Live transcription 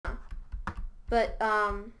But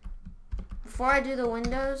before I do the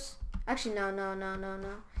windows, actually no.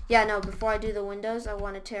 Yeah, no, before I do the windows, I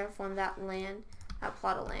want to terraform that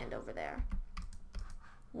plot of land over there.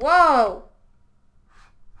 Whoa!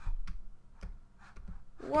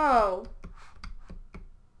 Whoa!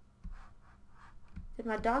 Did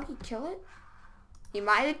my doggy kill it? He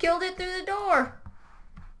might have killed it through the door.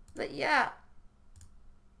 But yeah.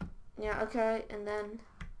 Yeah, okay, and then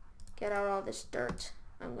get out all this dirt.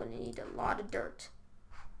 I'm going to need a lot of dirt.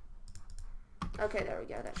 Okay, there we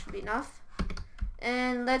go. That should be enough.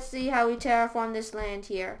 And let's see how we terraform this land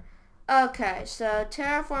here. Okay, so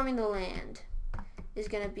terraforming the land is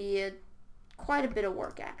going to be quite a bit of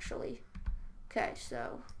work, actually. Okay,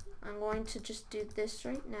 so I'm going to just do this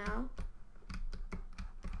right now.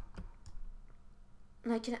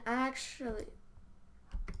 And I can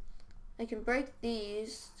break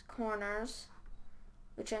these corners,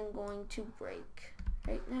 which I'm going to break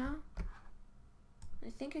right now. I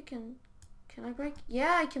think I can I break?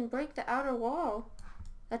 Yeah, I can break the outer wall.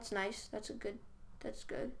 That's nice. That's good.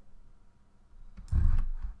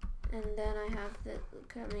 And then I have the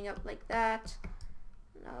coming up like that.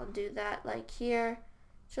 And I'll do that like here.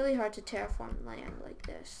 It's really hard to terraform land like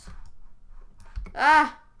this.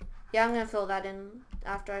 Ah! Yeah, I'm gonna fill that in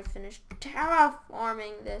after I finish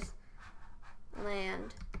terraforming this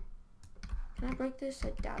land. Can I break this? I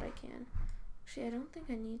doubt I can. Actually, I don't think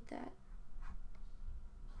I need that.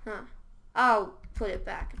 Huh. I'll put it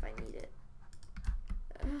back if I need it.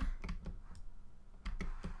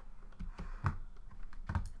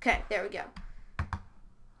 Okay, there we go.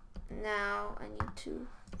 Now I need to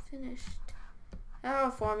finish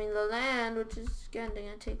terraforming the land, which is again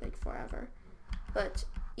gonna take like forever. But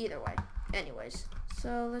either way, anyways.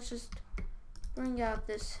 So let's just bring out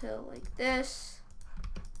this hill like this.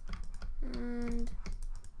 And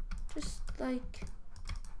just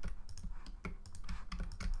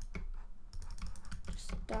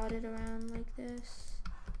dot it around like this.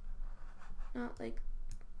 Yeah,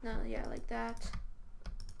 like that.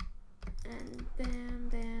 And bam,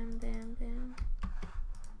 bam, bam, bam.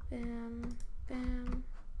 Bam, bam.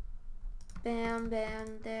 Bam,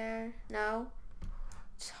 bam, there. No.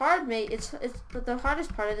 It's hard, mate. But the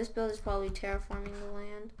hardest part of this build is probably terraforming the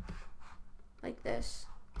land. Like this.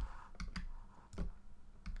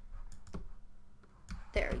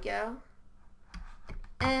 There we go.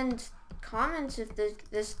 And comments if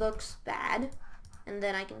this looks bad, and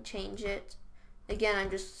then I can change it. Again, I'm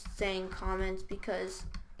just saying comments because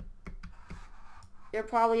you're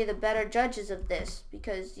probably the better judges of this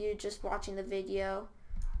because you're just watching the video,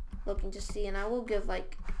 looking to see, and I will give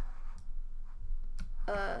like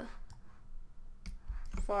a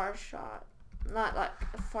far shot. Not like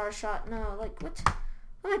a far shot, no, like what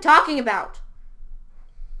am I talking about?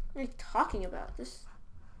 What am I talking about? This,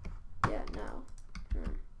 yeah, no.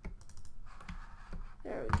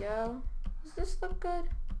 There we go. Does this look good?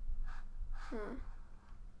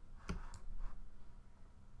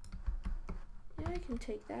 Yeah, I can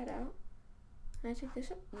take that out. Can I take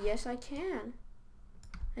this out? Yes, I can.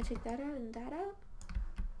 Can I take that out and that out?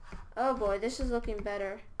 Oh boy, this is looking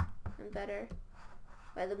better and better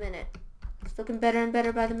by the minute. It's looking better and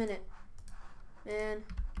better by the minute. Man,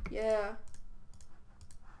 yeah.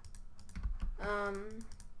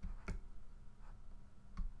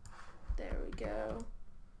 There we go.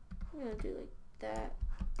 I'm gonna do like that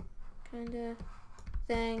kind of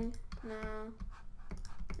thing. No.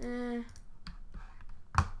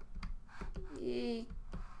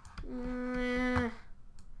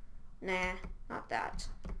 Nah, not that.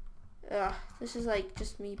 Ugh, this is like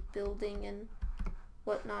just me building and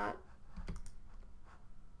whatnot.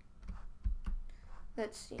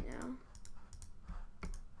 Let's see now.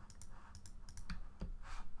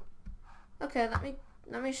 Okay,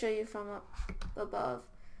 let me show you from up above.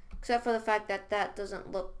 Except for the fact that that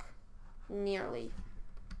doesn't look nearly.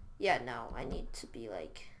 Yeah, no, I need to be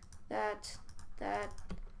like that.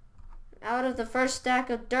 Out of the first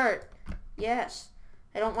stack of dirt. Yes.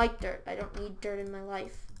 I don't like dirt. I don't need dirt in my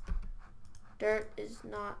life. Dirt is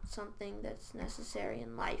not something that's necessary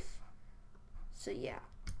in life. So yeah.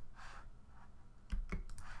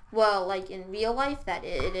 Well, like in real life, that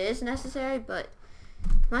it is necessary, but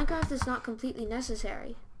Minecraft is not completely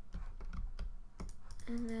necessary.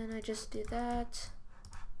 And then I just do that.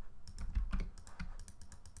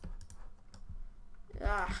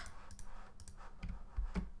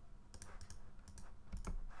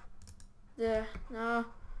 There, no, I'm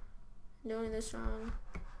doing this wrong.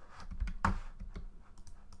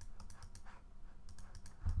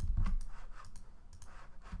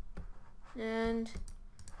 And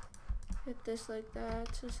hit this like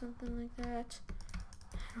that or something like that.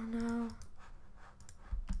 I don't know.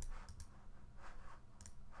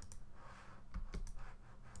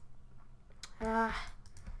 Ah,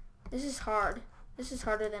 this is hard. This is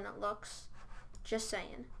harder than it looks. Just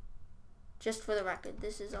saying. Just for the record,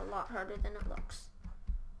 this is a lot harder than it looks.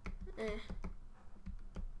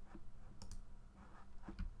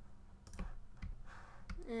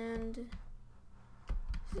 And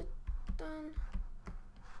is it done?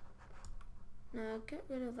 Now get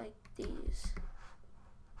rid of like these.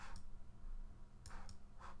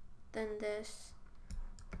 Then this.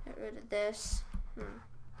 Get rid of this.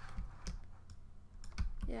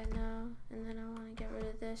 Yeah, no. And then I want to get rid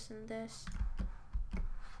of this and this.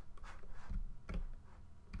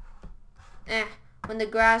 When the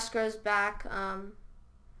grass grows back,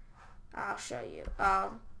 I'll show you.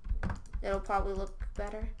 It'll probably look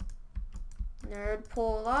better. Nerd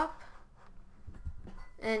pull up.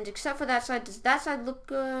 And except for that side, does that side look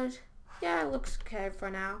good? Yeah, it looks okay for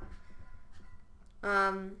now.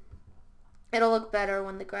 It'll look better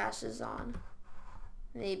when the grass is on.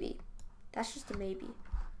 Maybe. That's just a maybe.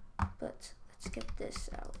 But let's get this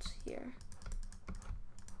out here.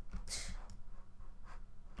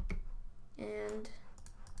 And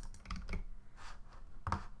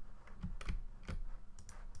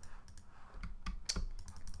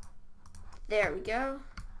there we go.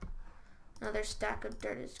 Another stack of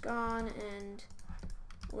dirt is gone, and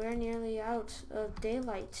we're nearly out of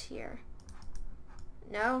daylight here.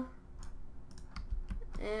 No.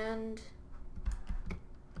 And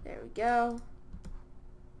there we go.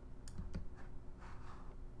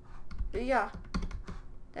 But yeah,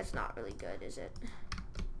 that's not really good, is it?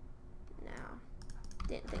 No,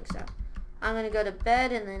 didn't think so. I'm gonna go to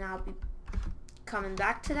bed, and then I'll be coming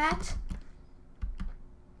back to that.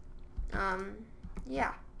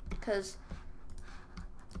 Yeah, because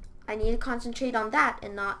I need to concentrate on that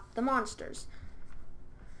and not the monsters.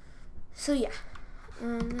 So yeah,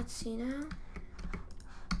 let's see now.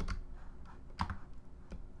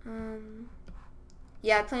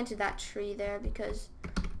 Yeah, I planted that tree there because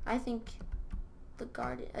I think the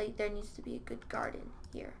garden, there needs to be a good garden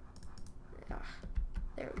here.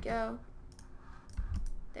 There we go.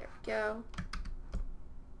 There we go.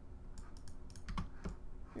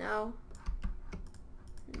 No.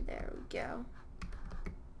 There we go.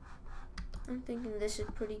 I'm thinking this is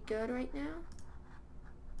pretty good right now.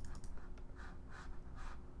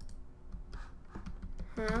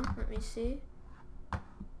 Let me see.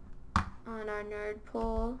 On our nerd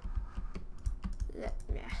poll. Let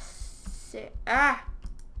me see. I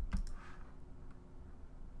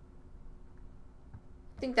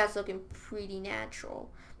think that's looking pretty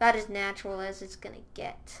natural. About as natural as it's gonna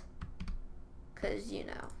get. Cause you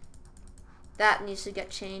know, that needs to get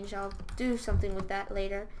changed. I'll do something with that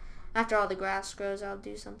later. After all the grass grows, I'll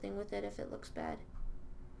do something with it if it looks bad.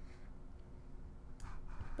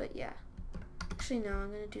 But yeah. Actually, no,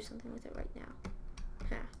 I'm gonna do something with it right now.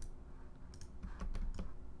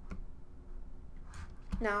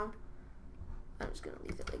 No. I'm just gonna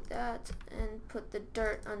leave it like that and put the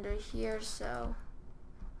dirt under here so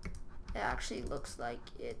it actually looks like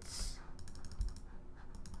it's...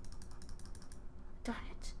 Darn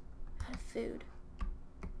it. Out of food.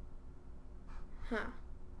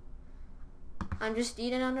 I'm just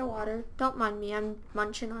eating underwater. Don't mind me, I'm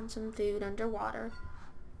munching on some food underwater.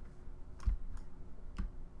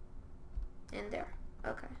 And there.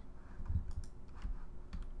 Okay.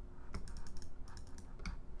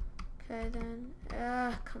 Okay then.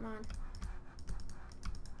 Come on.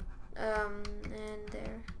 And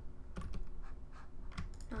there.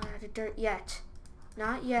 Not out of dirt yet.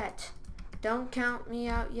 Not yet. Don't count me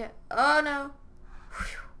out yet. Oh no.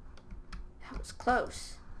 Whew. That was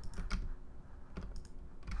close.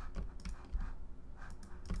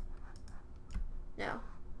 No.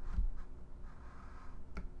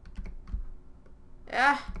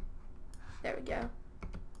 There we go.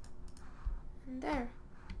 And there.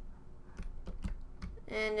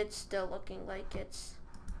 And it's still looking like it's...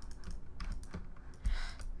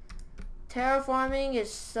 Terraforming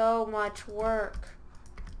is so much work.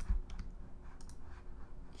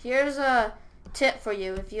 Here's a tip for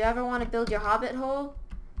you. If you ever want to build your hobbit hole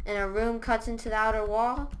and a room cuts into the outer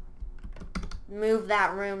wall, move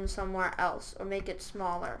that room somewhere else or make it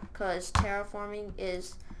smaller, because terraforming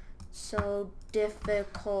is so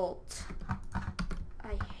difficult.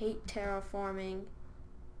 I hate terraforming.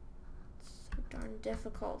 It's so darn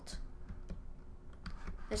difficult.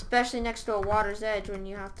 Especially next to a water's edge when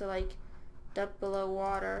you have to like duck below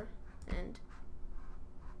water and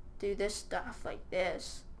do this stuff like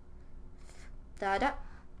this. Da-da.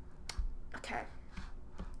 Okay.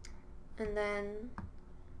 And then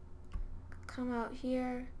come out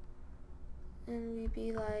here and we'd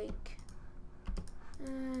be like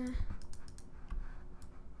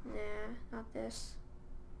Nah, not this.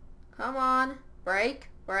 Come on. Break,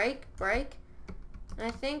 break, break. And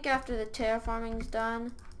I think after the terraforming's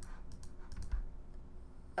done...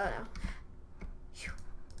 Oh no. Phew.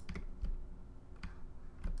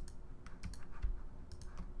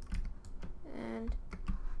 And...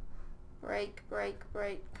 Break, break,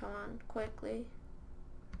 break. Come on, quickly.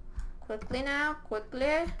 Quickly now,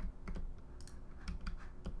 quickly.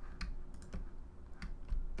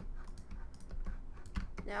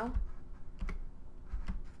 No.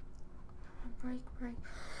 Break, break.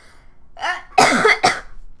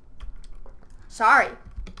 Sorry.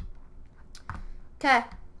 Okay.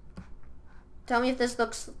 Tell me if this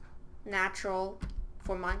looks natural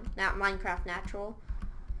for Minecraft natural.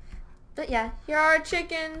 But yeah, here are our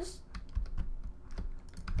chickens.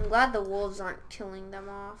 I'm glad the wolves aren't killing them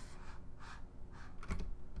off.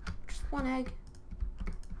 Just one egg.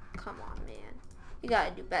 Come on, man. You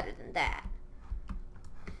gotta do better than that.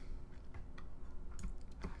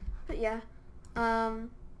 But yeah.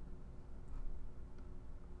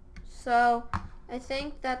 So, I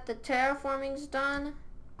think that the terraforming's done.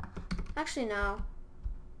 Actually, no.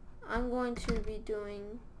 I'm going to be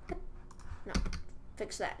doing... No,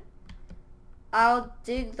 fix that. I'll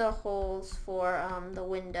dig the holes for the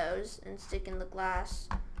windows and stick in the glass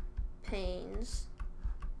panes.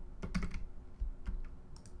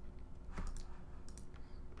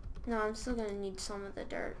 No, I'm still gonna need some of the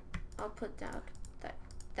dirt. I'll put down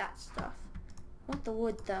that stuff. I want the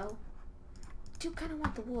wood though. I do kind of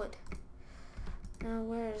want the wood.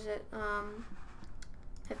 Where is it? I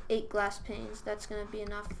have 8 glass panes. That's gonna be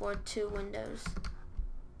enough for 2 windows.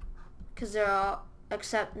 Cause they're all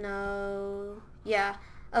except no. Yeah.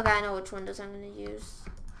 Okay, I know which windows I'm gonna use.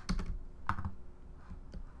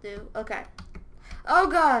 Okay. Oh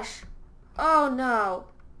gosh. Oh no.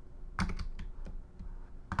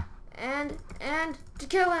 And to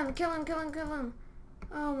kill him.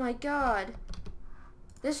 Oh my god.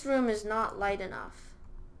 This room is not light enough.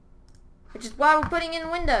 Which is why we're putting in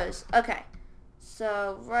windows. Okay.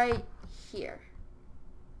 So right here.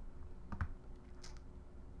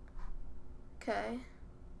 Okay.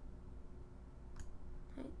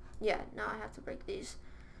 Yeah, now I have to break these.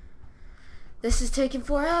 This is taking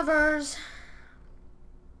forevers.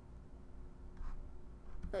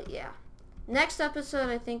 But yeah. Next episode,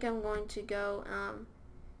 I think I'm going to go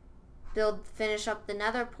finish up the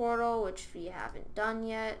nether portal, which we haven't done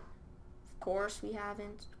yet. Of course we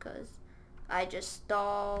haven't, because I just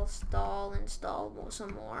stall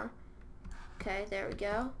some more. Okay, there we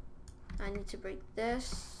go. I need to break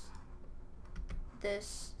this, and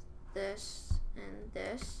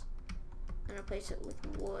this, and replace it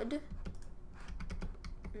with wood.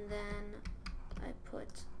 And then I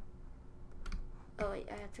put... Oh wait,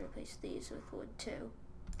 I have to replace these with wood too.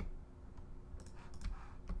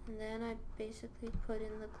 And then I basically put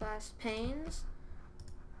in the glass panes.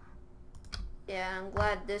 Yeah, I'm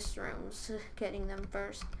glad this room's getting them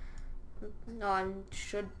first. No, I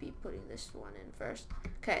should be putting this one in first.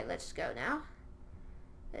 Okay, let's go now.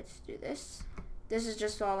 Let's do this. This is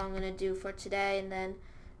just all I'm gonna do for today, and then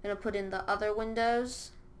I'm gonna put in the other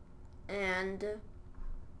windows and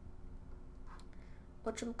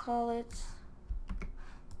whatchamacallit.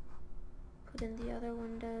 Put in the other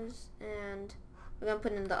windows, and we're gonna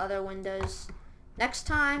put in the other windows next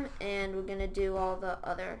time, and we're gonna do all the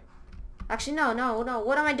other... Actually, no,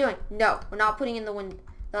 what am I doing? No, we're not putting in the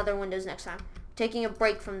other windows next time. Taking a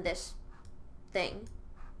break from this thing.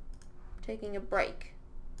 Taking a break.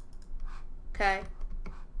 Okay,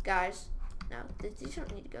 guys. No, these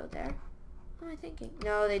don't need to go there. What am I thinking?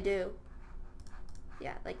 No, they do.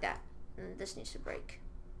 Yeah, like that. And this needs to break.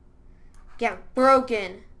 Get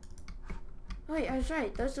broken! Oh, wait, I was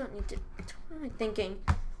right. Those don't need to... What am I thinking?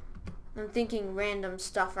 I'm thinking random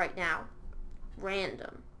stuff right now.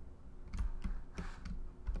 Random.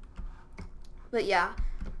 But yeah.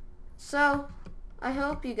 So, I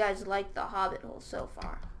hope you guys like the Hobbit hole so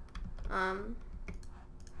far.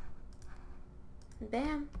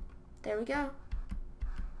 Bam. There we go.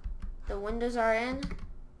 The windows are in.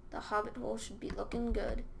 The Hobbit hole should be looking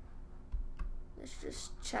good. Let's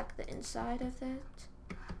just check the inside of it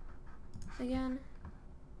again.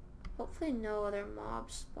 Hopefully no other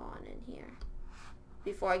mobs spawn in here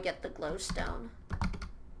before I get the glowstone.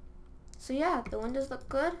 So yeah, the windows look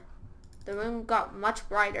good. The room got much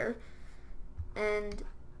brighter. And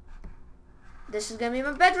this is gonna be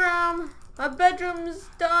my bedroom. My bedroom's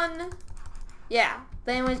done. Yeah,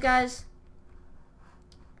 but anyways guys,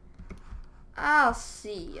 I'll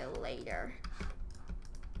see you later.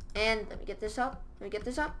 And let me get this up.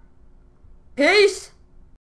 Peace!